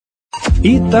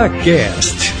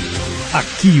Itacast.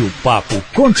 Aqui o papo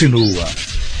continua.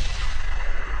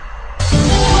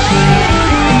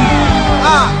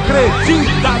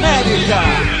 Acredita América!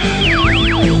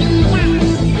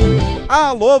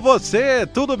 Alô você,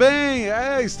 tudo bem?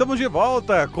 Estamos de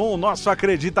volta com o nosso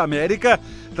Acredita América,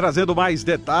 trazendo mais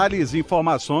detalhes,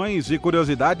 informações e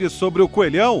curiosidades sobre o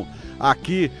Coelhão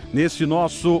aqui nesse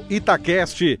nosso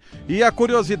Itacast. E a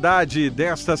curiosidade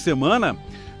desta semana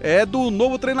é do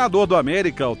novo treinador do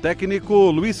América, o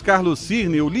técnico Luiz Carlos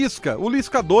Cirne, o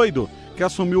Lisca Doido, que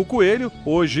assumiu o Coelho.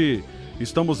 Hoje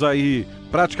estamos aí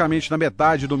praticamente na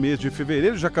metade do mês de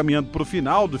fevereiro, já caminhando para o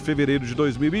final de fevereiro de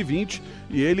 2020,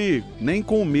 e ele nem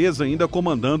com um mês ainda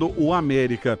comandando o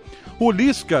América. O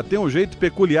Lisca tem um jeito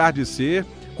peculiar de ser,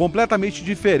 completamente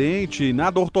diferente,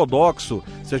 nada ortodoxo,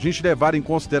 se a gente levar em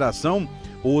consideração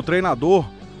o treinador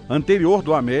anterior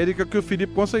do América, que é o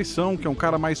Felipe Conceição, que é um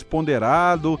cara mais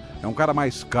ponderado, é um cara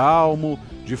mais calmo,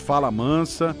 de fala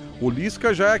mansa. O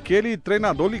Lisca já é aquele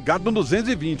treinador ligado no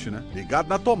 220, né? Ligado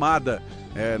na tomada.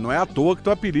 Não é à toa que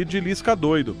tem o apelido de Lisca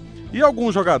Doido. E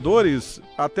alguns jogadores,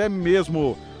 até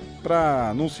mesmo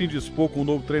para não se indispor com o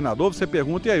novo treinador, você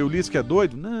pergunta, e aí, o Lisca é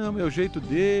doido? Não, é o jeito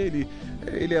dele,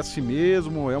 ele é assim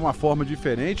mesmo, é uma forma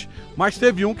diferente. Mas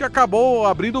teve um que acabou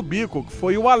abrindo o bico, que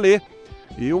foi o Alê.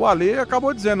 E o Alê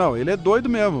acabou dizendo, não, ele é doido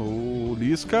mesmo, o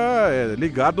Lisca é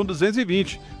ligado no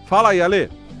 220. Fala aí, Alê.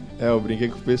 Eu brinquei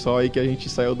com o pessoal aí que a gente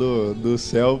saiu do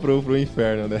céu pro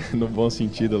inferno, né? No bom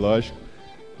sentido, lógico.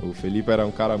 O Felipe era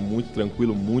um cara muito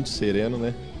tranquilo, muito sereno,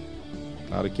 né?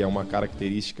 Claro que é uma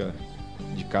característica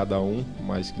de cada um,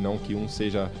 mas que não que um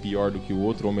seja pior do que o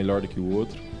outro ou melhor do que o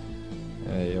outro.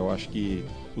 Eu acho que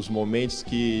os momentos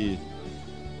que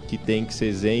tem que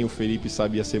ser zen, o Felipe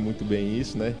sabia ser muito bem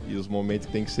isso, né? E os momentos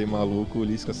que tem que ser maluco, o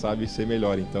Lisca sabe ser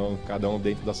melhor. Então, cada um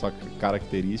dentro da sua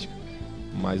característica,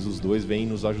 mas os dois vêm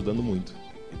nos ajudando muito.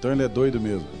 Então ele é doido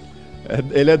mesmo?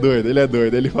 Ele é doido.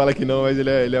 Ele fala que não, mas ele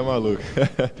é maluco.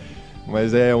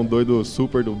 Mas é um doido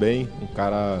super do bem, um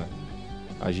cara...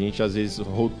 A gente às vezes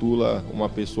rotula uma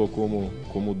pessoa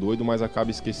como doido, mas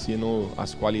acaba esquecendo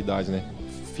as qualidades, né?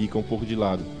 Fica um pouco de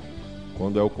lado.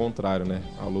 Quando é o contrário, né?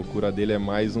 A loucura dele é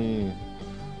mais um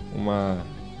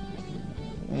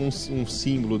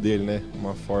símbolo dele, né?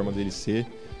 Uma forma dele ser,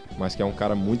 mas que é um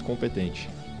cara muito competente.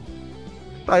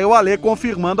 Tá aí o Alê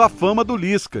confirmando a fama do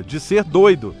Lisca, de ser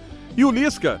doido. E o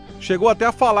Lisca chegou até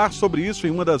a falar sobre isso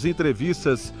em uma das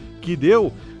entrevistas que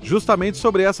deu, justamente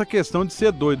sobre essa questão de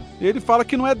ser doido. Ele fala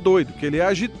que não é doido, que ele é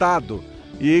agitado.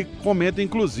 E comenta,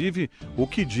 inclusive, o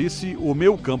que disse o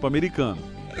Meu Campo Americano.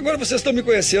 Agora vocês estão me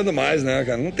conhecendo mais, né,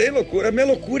 cara? Não tem loucura. A minha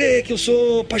loucura é que eu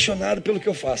sou apaixonado pelo que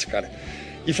eu faço, cara.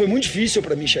 E foi muito difícil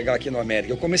para mim chegar aqui no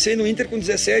América. Eu comecei no Inter com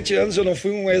 17 anos, eu não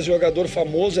fui um ex-jogador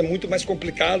famoso, é muito mais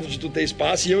complicado de tu ter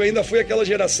espaço. E eu ainda fui aquela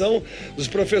geração dos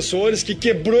professores que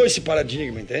quebrou esse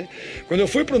paradigma, entende? Quando eu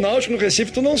fui pro Náutico no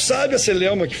Recife, tu não sabe a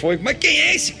celeuma que foi. Mas quem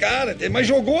é esse cara? Mas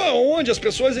jogou aonde? As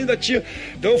pessoas ainda tinham...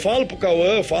 Então eu falo pro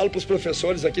Cauã, eu falo pros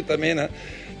professores aqui também, né?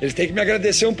 Eles têm que me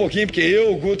agradecer um pouquinho, porque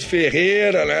eu, o Guto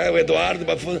Ferreira, né, o Eduardo,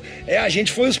 a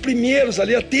gente foi os primeiros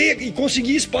ali a ter e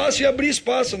conseguir espaço e abrir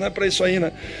espaço, né, para isso aí,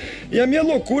 né? E a minha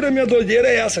loucura, a minha doideira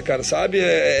é essa, cara, sabe?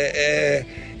 É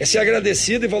ser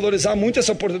agradecido e valorizar muito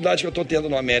essa oportunidade que eu tô tendo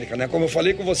no América, né? Como eu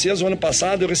falei com vocês, o ano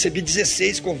passado eu recebi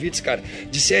 16 convites, cara,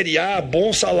 de Série A,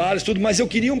 bons salários, tudo, mas eu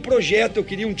queria um projeto, eu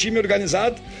queria um time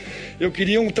organizado, eu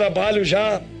queria um trabalho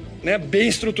já, né, bem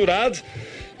estruturado.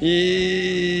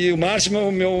 E o Márcio,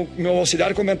 meu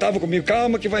auxiliar, comentava comigo,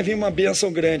 calma que vai vir uma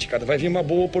bênção grande, cara, vai vir uma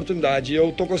boa oportunidade. E eu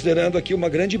estou considerando aqui uma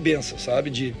grande bênção,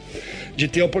 sabe, de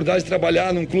ter a oportunidade de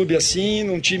trabalhar num clube assim,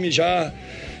 num time já...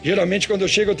 Geralmente quando eu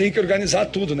chego eu tenho que organizar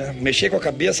tudo, né? Mexer com a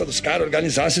cabeça dos caras,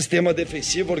 organizar sistema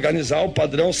defensivo, organizar o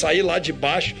padrão, sair lá de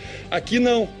baixo. Aqui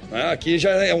não, né? Aqui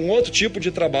já é um outro tipo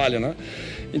de trabalho, né?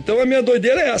 Então a minha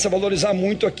doideira é essa, valorizar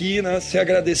muito aqui, né? Ser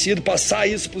agradecido, passar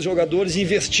isso para os jogadores,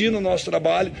 investir no nosso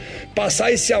trabalho,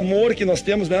 passar esse amor que nós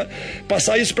temos, né?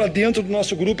 Passar isso para dentro do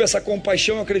nosso grupo, essa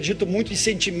compaixão, eu acredito muito em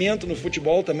sentimento no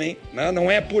futebol também, né? Não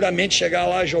é puramente chegar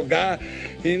lá, jogar,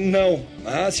 não.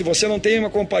 Né? Se você não tem uma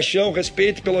compaixão,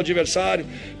 respeito pelo adversário,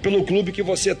 pelo clube que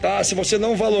você tá, se você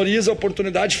não valoriza a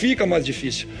oportunidade, fica mais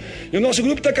difícil. E o nosso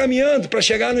grupo está caminhando para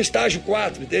chegar no estágio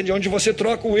 4, entende? Onde você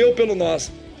troca o eu pelo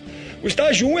nós. O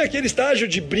estágio 1 é aquele estágio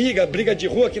de briga de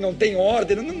rua que não tem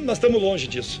ordem, nós estamos longe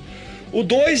disso. O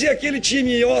 2 é aquele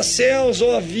time, ó céus,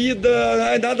 ó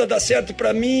vida, nada dá certo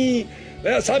pra mim,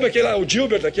 né? Sabe aquele lá, o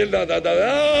Gilbert, aquele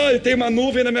tem uma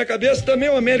nuvem na minha cabeça, também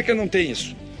o América não tem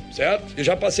isso, certo? Eu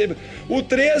já passei. O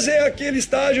 3 é aquele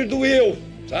estágio do eu,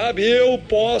 sabe? Eu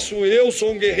posso, eu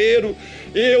sou um guerreiro,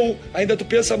 ainda tu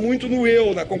pensa muito no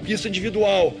eu, na conquista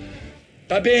individual.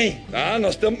 tá bem, tá?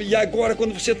 Nós estamos. E agora,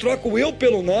 quando você troca o eu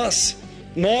pelo nós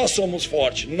somos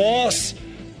fortes, nós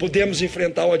podemos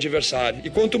enfrentar o adversário. E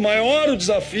quanto maior o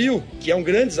desafio, que é um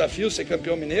grande desafio ser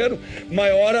campeão mineiro,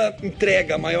 maior a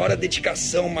entrega, maior a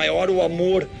dedicação, maior o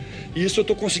amor. E isso eu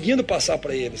estou conseguindo passar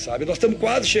para eles, sabe? Nós estamos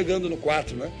quase chegando no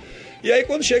 4, né? E aí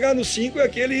quando chegar no 5 é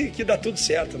aquele que dá tudo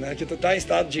certo, né? Que tu tá em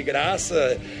estado de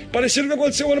graça. Parecido com o que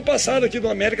aconteceu ano passado aqui no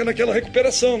América, naquela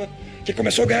recuperação, né? Que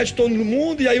começou a ganhar de todo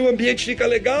mundo e aí o ambiente fica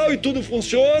legal e tudo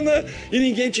funciona e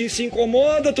ninguém se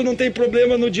incomoda, tu não tem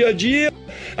problema no dia a dia,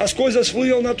 as coisas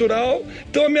fluem ao natural.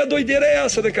 Então a minha doideira é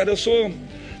essa, né, cara? Eu sou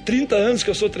 30 anos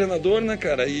que eu sou treinador, né,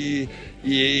 cara? E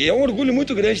é um orgulho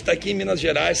muito grande estar aqui em Minas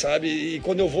Gerais, sabe? E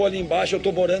quando eu vou ali embaixo, eu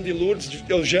tô morando em Lourdes,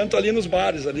 eu janto ali nos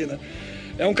bares ali, né?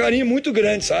 É um carinho muito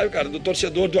grande, sabe, cara? Do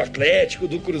torcedor do Atlético,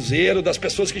 do Cruzeiro, das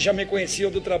pessoas que já me conheciam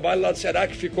do trabalho lá do Ceará,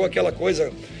 que ficou aquela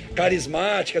coisa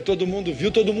carismática, todo mundo viu,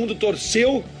 todo mundo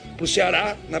torceu pro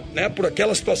Ceará, né? Por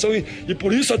aquela situação e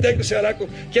por isso até que o Ceará,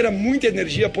 que era muita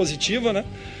energia positiva, né?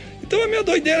 Então a minha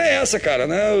doideira é essa, cara,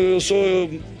 né? Eu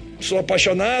sou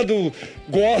apaixonado,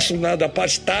 gosto, né, da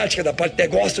parte tática, até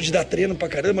gosto de dar treino pra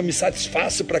caramba, me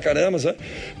satisfaço pra caramba, sabe?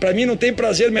 Pra mim não tem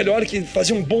prazer melhor que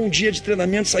fazer um bom dia de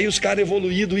treinamento, sair os caras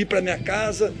evoluídos, ir pra minha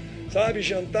casa, sabe,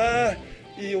 jantar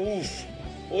e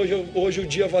hoje o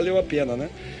dia valeu a pena, né?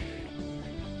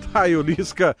 Aí o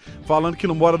Lisca falando que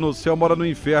não mora no céu, mora no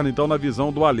inferno, então na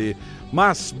visão do Alê.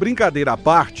 Mas, brincadeira à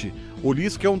parte, o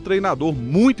Lisca é um treinador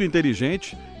muito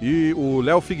inteligente e o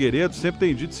Léo Figueiredo sempre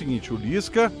tem dito o seguinte, o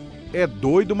Lisca é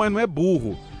doido, mas não é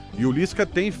burro. E o Lisca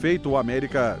tem feito o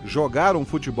América jogar um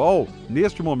futebol,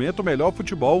 neste momento, o melhor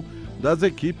futebol das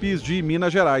equipes de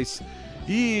Minas Gerais.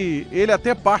 E ele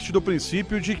até parte do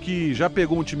princípio de que já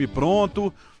pegou um time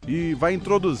pronto e vai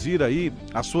introduzir aí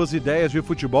as suas ideias de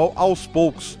futebol aos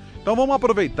poucos. Então vamos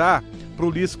aproveitar para o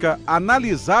Lisca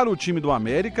analisar o time do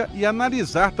América e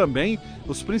analisar também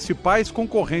os principais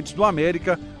concorrentes do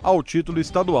América ao título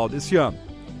estadual desse ano.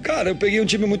 Cara, eu peguei um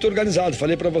time muito organizado,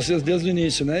 falei pra vocês desde o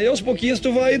início, né? E aos pouquinhos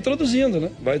tu vai introduzindo, né?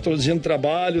 Vai introduzindo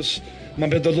trabalhos, uma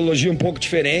metodologia um pouco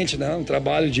diferente, né? Um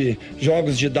trabalho de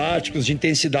jogos didáticos, de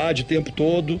intensidade o tempo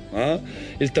todo, né?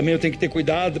 Ele também eu tenho que ter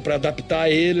cuidado para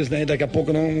adaptar eles, né? E daqui a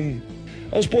pouco não...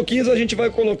 Aos pouquinhos a gente vai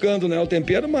colocando, né, o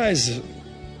tempero, mas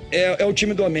é o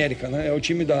time do América, né? É o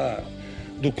time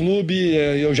do clube,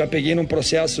 eu já peguei num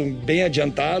processo bem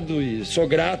adiantado e sou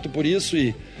grato por isso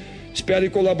e espero ir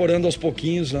colaborando aos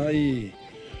pouquinhos, né? E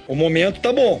o momento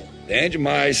tá bom, entende?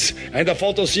 Mas ainda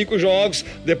faltam 5 jogos,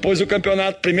 depois do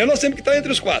campeonato. Primeiro nós temos que estar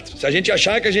entre os 4. Se a gente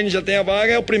achar que a gente já tem a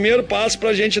vaga, é o primeiro passo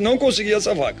pra gente não conseguir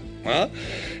essa vaga, né?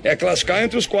 É classificar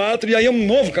entre os 4 e aí é um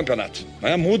novo campeonato,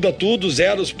 né? Muda tudo,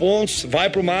 0 os pontos, vai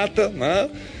pro mata, né?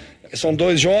 São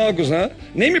 2 jogos, né?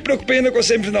 Nem me preocupei ainda com a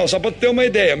semifinal, só para ter uma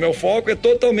ideia. Meu foco é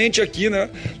totalmente aqui, né,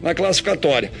 na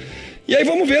classificatória. E aí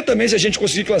vamos ver também se a gente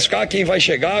conseguir classificar, quem vai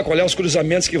chegar, qual é os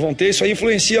cruzamentos que vão ter. Isso aí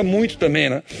influencia muito também,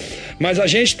 né? Mas a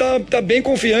gente tá bem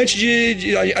confiante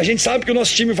a gente sabe que o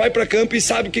nosso time vai para campo e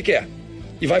sabe o que quer.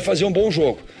 E vai fazer um bom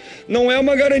jogo. Não é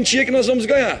uma garantia que nós vamos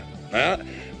ganhar, né?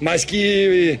 Mas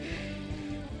que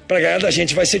para ganhar da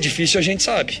gente vai ser difícil, a gente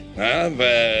sabe, né?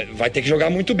 Vai ter que jogar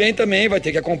muito bem também, vai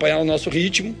ter que acompanhar o nosso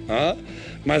ritmo, né?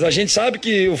 Mas a gente sabe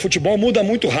que o futebol muda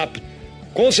muito rápido.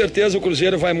 Com certeza o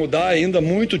Cruzeiro vai mudar ainda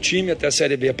muito o time até a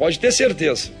Série B, pode ter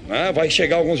certeza, né? Vai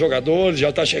chegar alguns jogadores, já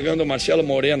está chegando o Marcelo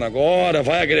Moreno agora,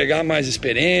 vai agregar mais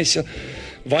experiência,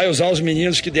 vai usar os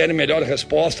meninos que derem melhor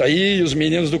resposta aí, os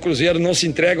meninos do Cruzeiro não se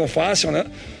entregam fácil, né?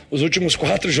 Os últimos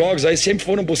 4 jogos aí sempre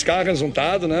foram buscar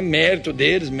resultado, né? Mérito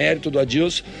deles, mérito do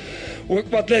Adilson.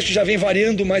 O Atlético já vem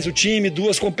variando mais o time,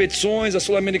 2 competições, a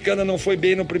Sul-Americana não foi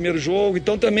bem no primeiro jogo,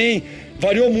 então também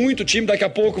variou muito o time, daqui a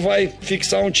pouco vai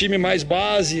fixar um time mais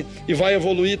base e vai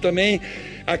evoluir também.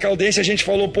 A Caldense a gente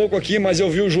falou pouco aqui, mas eu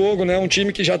vi o jogo, né? Um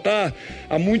time que já está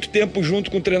há muito tempo junto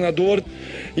com o treinador.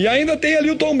 E ainda tem ali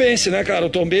o Tombense, né, cara? O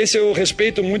Tombense eu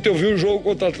respeito muito, eu vi o jogo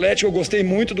contra o Atlético, eu gostei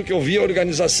muito do que eu vi, a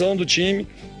organização do time,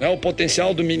 né? O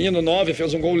potencial do menino 9,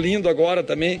 fez um gol lindo agora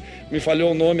também, me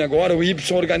falhou o nome agora, o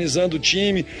Ibson organizando o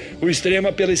time, o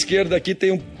Extrema pela esquerda aqui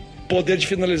tem um poder de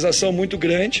finalização muito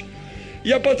grande.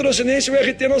 E a Patrocinense e o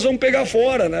RT nós vamos pegar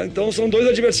fora, né? Então são 2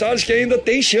 adversários que ainda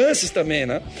têm chances também,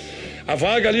 né? A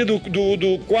vaga ali do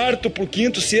 4º pro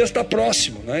 5º, 6º está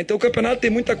próximo, né? Então o campeonato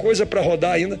tem muita coisa para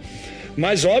rodar ainda.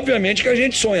 Mas obviamente que a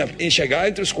gente sonha em chegar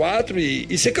entre os 4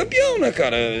 e ser campeão, né,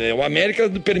 cara? O América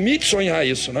permite sonhar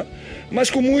isso, né? Mas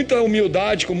com muita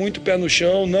humildade, com muito pé no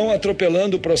chão, não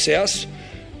atropelando o processo.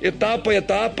 Etapa a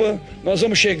etapa, nós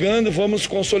vamos chegando, vamos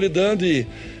consolidando e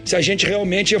se a gente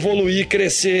realmente evoluir,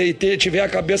 crescer e tiver a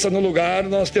cabeça no lugar,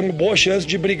 nós temos boa chance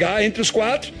de brigar entre os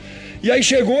 4. E aí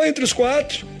chegou entre os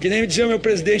 4, que nem dizia meu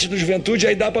presidente do Juventude,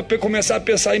 aí dá para começar a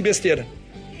pensar em besteira,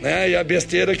 né? E a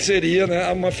besteira que seria,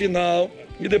 né, uma final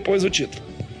e depois o título.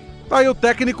 Tá aí o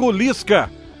técnico Lisca,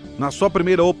 na sua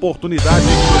primeira oportunidade.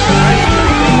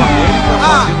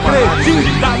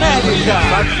 Acredita América!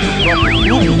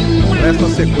 Nesta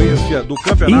sequência do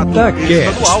campeonato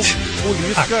estadual, o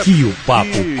Lisca aqui o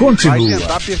papo continua. Vai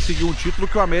tentar perseguir um título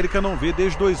que o América não vê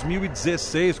desde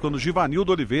 2016, quando o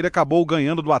Givanildo Oliveira acabou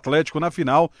ganhando do Atlético na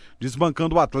final,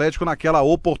 desbancando o Atlético naquela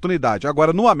oportunidade.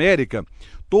 Agora, no América,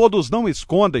 todos não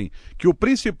escondem que o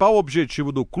principal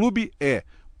objetivo do clube é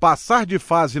passar de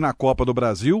fase na Copa do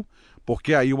Brasil,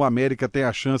 porque aí o América tem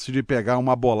a chance de pegar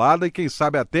uma bolada e quem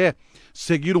sabe até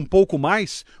seguir um pouco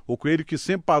mais, o Coelho que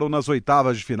sempre parou nas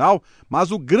oitavas de final,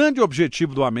 mas o grande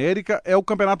objetivo do América é o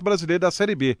Campeonato Brasileiro da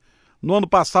Série B. No ano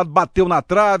passado bateu na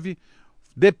trave,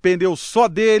 dependeu só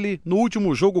dele, no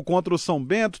último jogo contra o São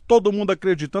Bento, todo mundo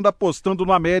acreditando, apostando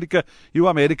no América, e o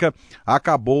América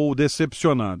acabou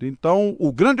decepcionando. Então,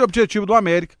 o grande objetivo do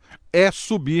América é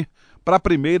subir para a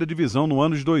primeira divisão no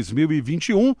ano de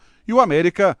 2021 e o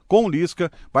América, com o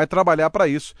Lisca, vai trabalhar para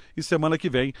isso e semana que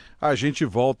vem a gente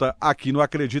volta aqui no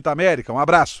Acredita América. Um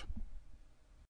abraço!